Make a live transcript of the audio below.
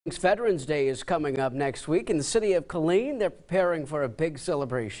Veterans Day is coming up next week in the city of Killeen. They're preparing for a big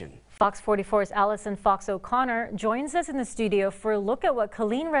celebration. Fox 44's Allison Fox O'Connor joins us in the studio for a look at what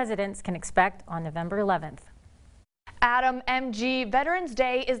Killeen residents can expect on November 11th. Adam, MG, Veterans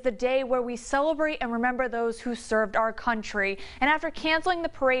Day is the day where we celebrate and remember those who served our country. And after canceling the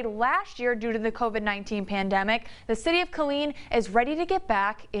parade last year due to the COVID-19 pandemic, the city of Killeen is ready to get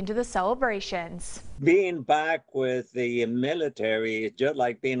back into the celebrations. Being back with the military is just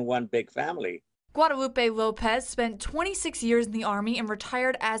like being one big family. Guadalupe Lopez spent 26 years in the Army and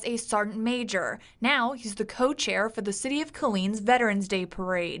retired as a sergeant major. Now he's the co-chair for the City of Killeen's Veterans Day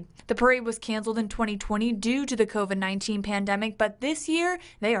Parade. The parade was canceled in 2020 due to the COVID-19 pandemic, but this year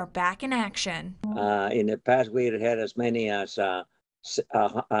they are back in action. In the past, we had as many as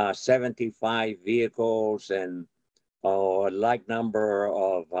 75 vehicles and a like number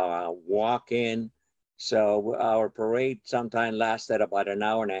of walk-in. So our parade sometimes lasted about an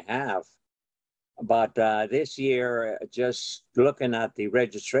hour and a half. But this year, just looking at the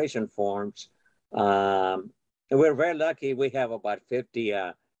registration forms, we're very lucky. We have about 50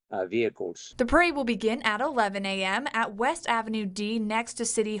 vehicles. The parade will begin at 11 a.m. at West Avenue D next to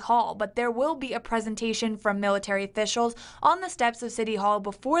City Hall, but there will be a presentation from military officials on the steps of City Hall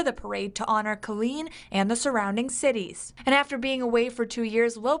before the parade to honor Killeen and the surrounding cities. And after being away for 2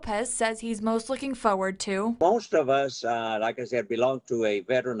 years, Lopez says he's most looking forward to. Most of us, like I said, belong to a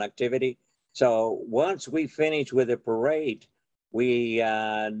veteran activity. So once we finish with the parade, we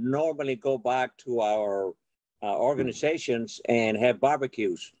normally go back to our organizations and have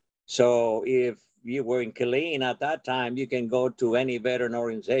barbecues. So if you were in Killeen at that time, you can go to any veteran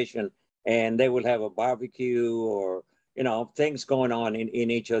organization and they will have a barbecue or, you know, things going on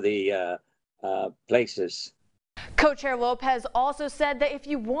in each of the places. Co-chair Lopez also said that if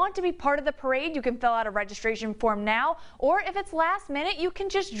you want to be part of the parade, you can fill out a registration form now, or if it's last minute, you can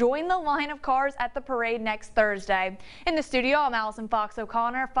just join the line of cars at the parade next Thursday. In the studio, I'm Allison Fox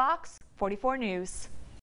O'Connor, Fox 44 News.